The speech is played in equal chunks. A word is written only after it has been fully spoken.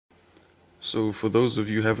So for those of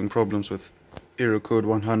you having problems with error code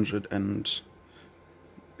 100 and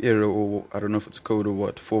error, or I don't know if it's a code or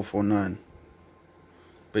what, 449,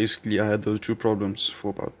 basically I had those two problems for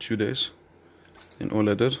about 2 days. And all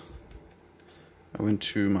I did, I went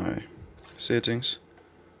to my settings,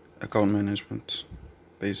 account management,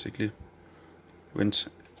 basically went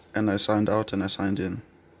and I signed out and I signed in,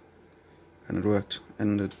 and it worked,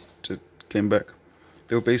 and it came back.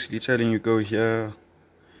 They were basically telling you go here,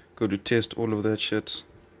 go to test, all of that shit,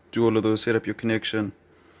 do all of those, set up your connection.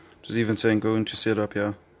 It was even saying go into setup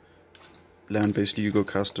here, LAN, basically you go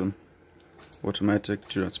custom, automatic,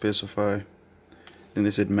 do not specify. Then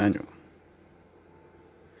they said manual.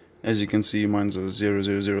 As you can see, mine's a 000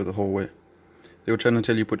 the whole way. They were trying to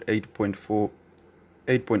tell you put 8.4,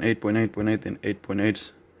 8.8.8.8, then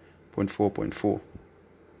 8.8.4.4.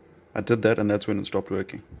 I did that and that's when it stopped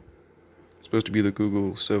working. It's supposed to be the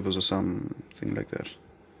Google servers or something like that.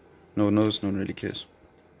 No one knows, no one really cares.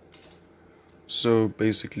 So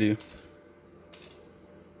basically,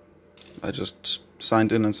 I just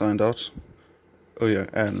signed in and signed out. Oh yeah,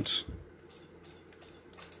 and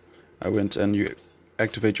I went and you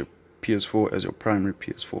activate your PS4 as your primary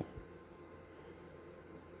PS4.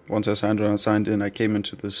 Once I signed in, I came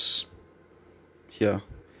into this here,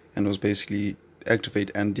 and it was basically activate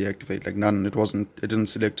and deactivate, like none. It didn't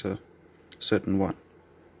select a certain one.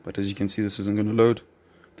 But as you can see, this isn't going to load,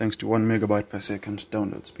 thanks to 1 megabyte per second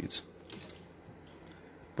download speeds.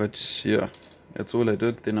 But yeah, that's all I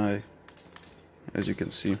did. Then as you can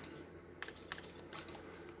see,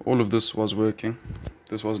 all of this was working.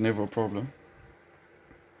 This was never a problem.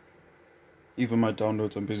 Even my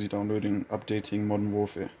downloads, I'm busy downloading, updating Modern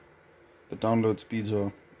Warfare. The download speeds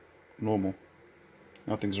are normal.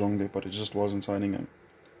 Nothing's wrong there, but it just wasn't signing in.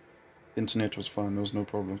 Internet was fine, there was no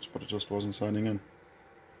problems, but it just wasn't signing in.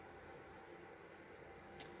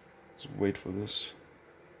 Just wait for this.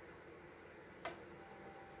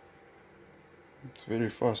 It's very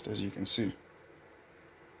fast, as you can see.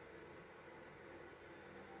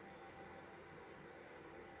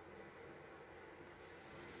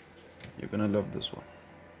 You're gonna love this one.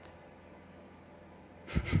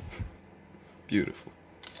 Beautiful.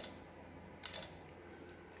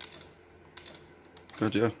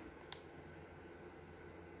 But yeah.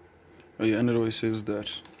 Oh yeah, and it always says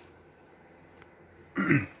that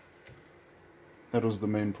that was the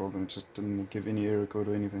main problem. It just didn't give any error code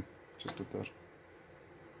or anything. Just did that.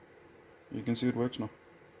 You can see it works now.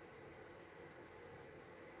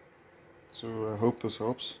 So I hope this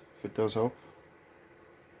helps. If it does help,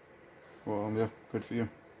 well, yeah, good for you.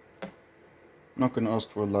 I'm not gonna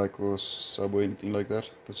ask for a like or a sub or anything like that.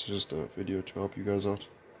 This is just a video to help you guys out.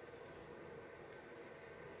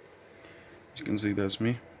 As you can see, that's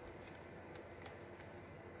me.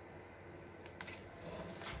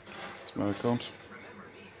 It's my account.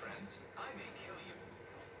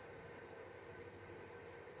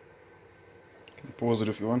 You can pause it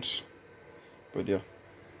if you want. But yeah,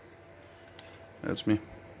 that's me.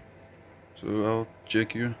 So I'll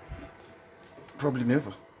check you probably never,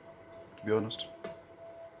 to be honest.